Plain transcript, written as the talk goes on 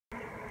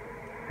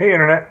Hey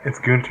Internet, it's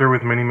Gunter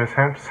with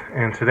MiniMishaps,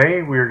 and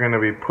today we are going to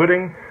be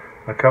putting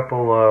a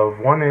couple of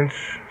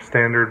 1-inch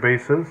standard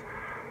bases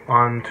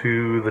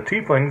onto the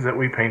Tieflings that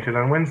we painted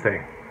on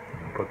Wednesday.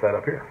 I'll put that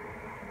up here.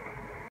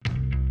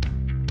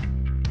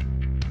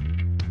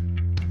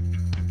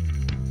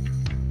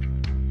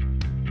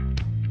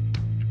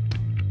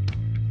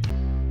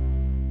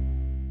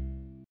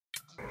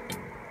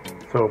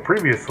 So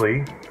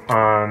previously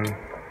on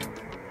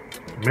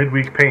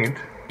midweek paint,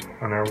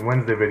 on our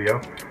Wednesday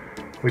video,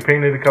 we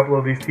painted a couple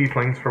of these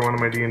Tieflings for one of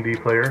my D&D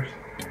players,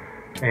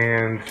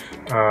 and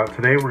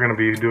today we're going to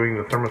be doing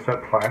the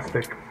thermoset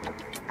plastic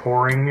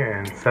pouring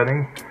and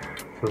setting.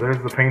 So there's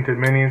the painted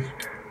minis.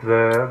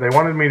 They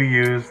wanted me to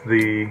use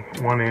the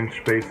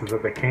 1-inch bases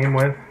that they came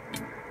with,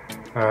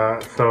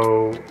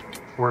 so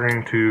we're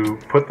going to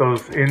put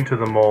those into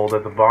the mold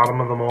at the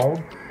bottom of the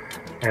mold,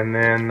 and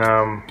then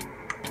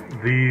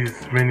these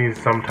minis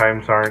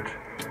sometimes aren't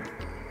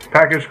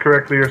packaged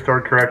correctly or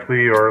stored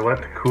correctly or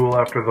let to cool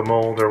after the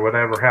mold or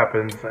whatever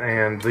happens,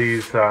 and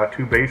these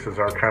two bases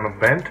are kind of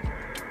bent.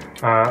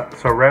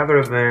 So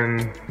rather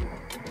than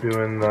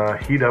doing the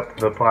heat up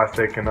the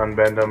plastic and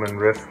unbend them and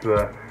risk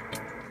the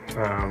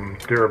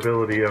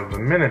durability of the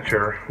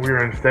miniature,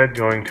 we're instead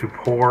going to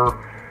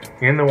pour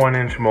in the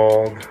 1-inch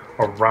mold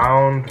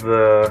around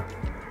the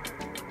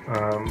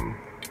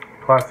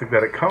plastic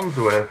that it comes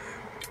with,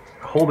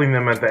 holding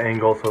them at the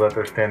angle so that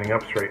they're standing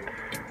up straight.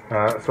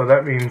 So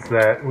that means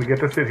that we get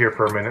to sit here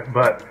for a minute,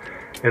 but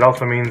it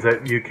also means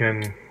that you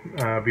can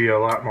be a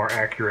lot more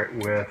accurate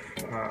with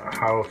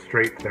how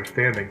straight they're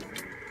standing.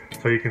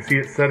 So you can see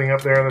it setting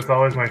up there. That's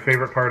always my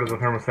favorite part of the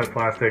thermoset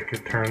plastic.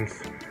 It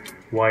turns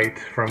white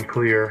from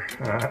clear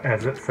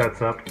as it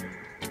sets up.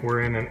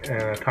 We're in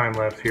a time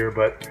lapse here,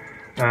 but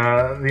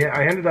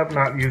I ended up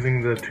not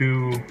using the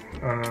two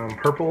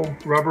purple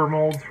rubber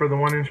molds for the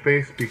 1-inch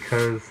base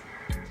because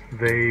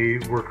they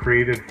were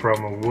created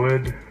from a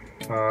wood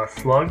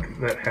slug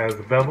that has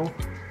a bevel,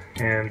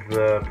 and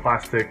the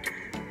plastic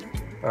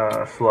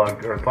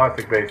slug or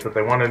plastic base that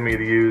they wanted me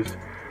to use,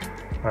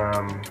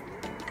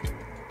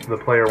 the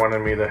player wanted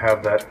me to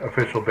have that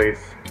official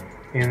base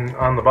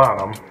on the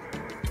bottom,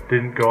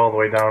 didn't go all the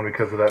way down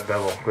because of that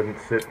bevel, couldn't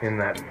sit in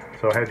that,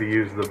 so I had to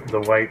use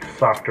the white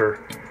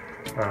softer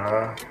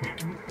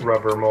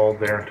rubber mold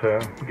there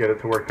to get it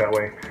to work that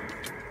way.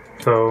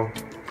 So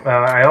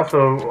I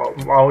also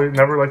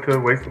never like to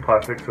waste the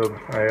plastic, so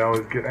I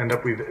always end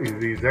up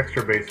with these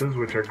extra bases,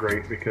 which are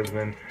great because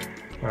then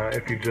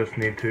if you just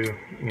need to,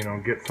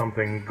 get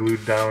something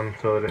glued down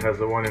so that it has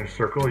a 1-inch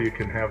circle, you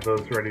can have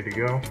those ready to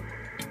go.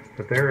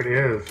 But there it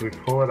is. We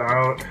pull it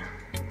out.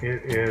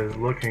 It is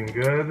looking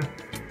good.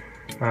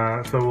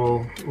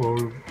 So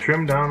we'll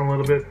trim down a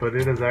little bit, but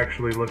it is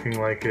actually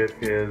looking like it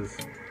is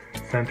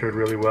centered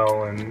really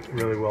well and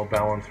really well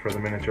balanced for the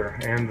miniature,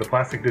 and the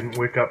plastic didn't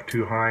wick up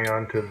too high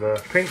onto the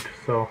paint,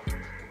 so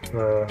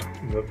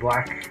the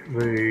black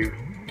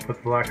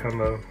on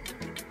the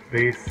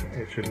base,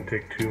 it shouldn't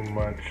take too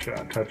much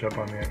touch up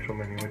on the actual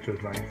mini, which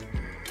is nice.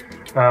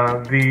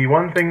 The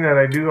one thing that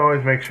I do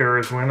always make sure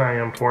is when I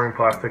am pouring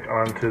plastic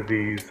onto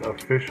these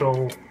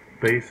official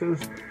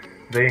bases,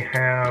 they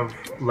have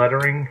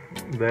lettering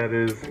that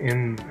is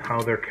in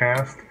how they're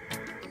cast.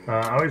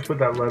 I always put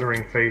that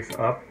lettering face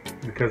up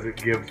because it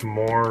gives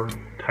more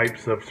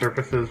types of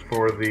surfaces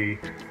for the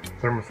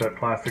thermoset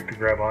plastic to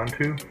grab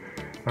onto.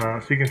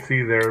 So you can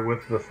see there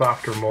with the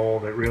softer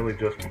mold, it really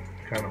just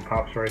kind of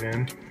pops right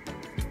in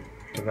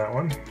for that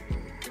one.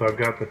 So I've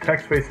got the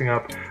text facing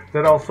up.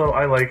 That also,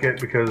 I like it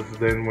because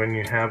then when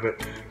you have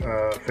it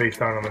face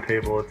down on the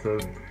table, it's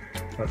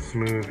a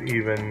smooth,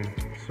 even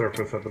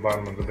surface at the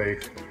bottom of the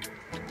base.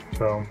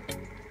 So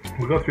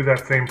we'll go through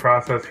that same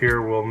process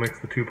here. We'll mix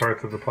the two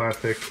parts of the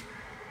plastic.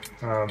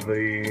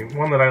 The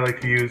one that I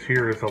like to use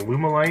here is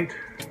Alumilite,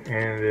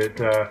 and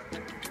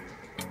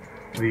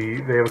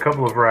they have a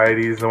couple of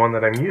varieties. The one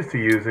that I'm used to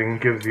using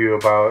gives you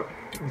about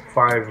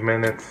 5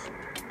 minutes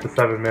to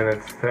 7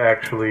 minutes to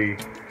actually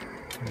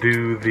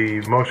do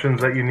the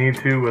motions that you need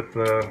to with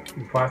the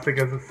plastic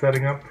as it's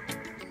setting up.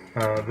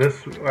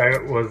 This I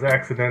was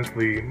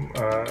accidentally,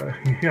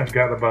 I've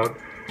got about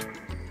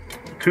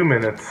 2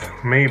 minutes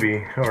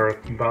maybe, or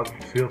about,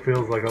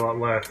 feels like a lot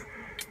less,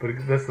 but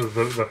this is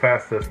the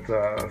fastest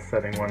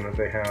setting one that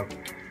they have.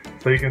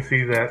 So you can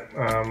see that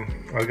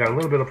I've got a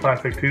little bit of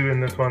plastic too in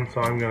this one,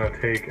 so I'm going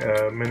to take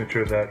a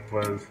miniature that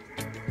was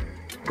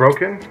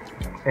broken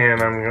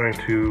and I'm going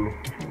to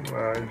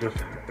just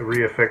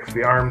reaffix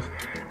the arms.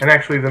 And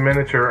actually the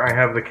miniature, I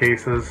have the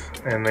cases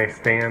and they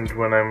stand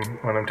when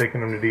I'm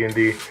taking them to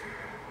D&D.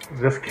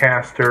 This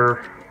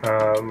caster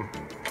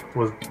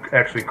was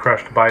actually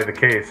crushed by the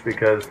case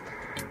because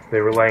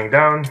they were laying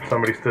down,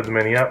 somebody stood the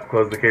mini up,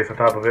 closed the case on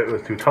top of it,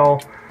 was too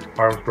tall,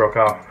 arms broke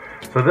off.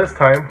 So this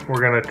time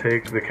we're going to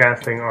take the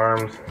casting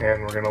arms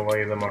and we're going to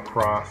lay them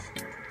across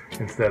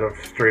instead of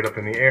straight up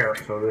in the air.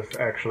 So this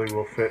actually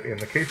will fit in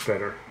the case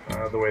better,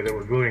 the way that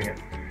we're gluing it.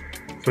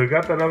 So we've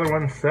got that other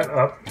one set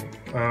up.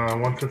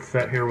 Once it's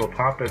set here, we'll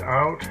pop it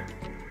out.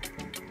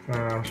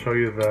 I'll show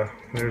you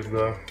there's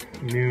the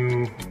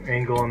new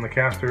angle on the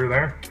caster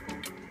there.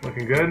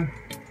 Looking good.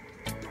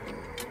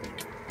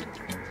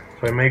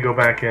 So I may go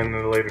back in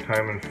at a later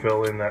time and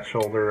fill in that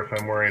shoulder if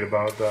I'm worried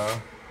about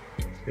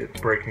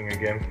it breaking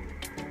again.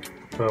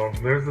 So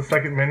there's the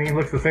second mini. It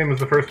looks the same as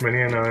the first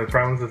mini. I know, I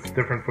promise it's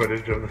different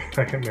footage of the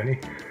second mini.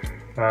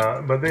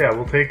 But yeah,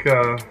 we'll take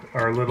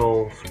our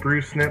little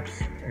spruce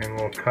snips and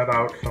we'll cut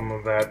out some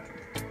of that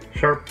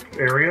sharp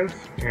areas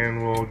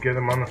and we'll get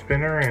them on the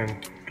spinner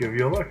and give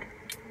you a look.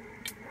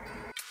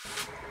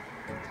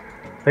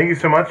 Thank you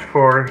so much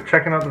for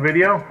checking out the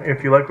video.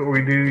 If you like what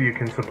we do, you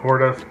can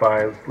support us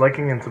by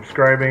liking and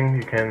subscribing.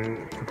 You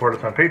can support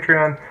us on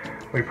Patreon.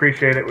 We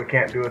appreciate it. We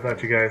can't do it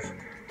without you guys.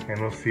 And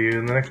we'll see you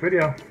in the next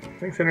video.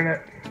 Thanks,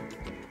 Internet.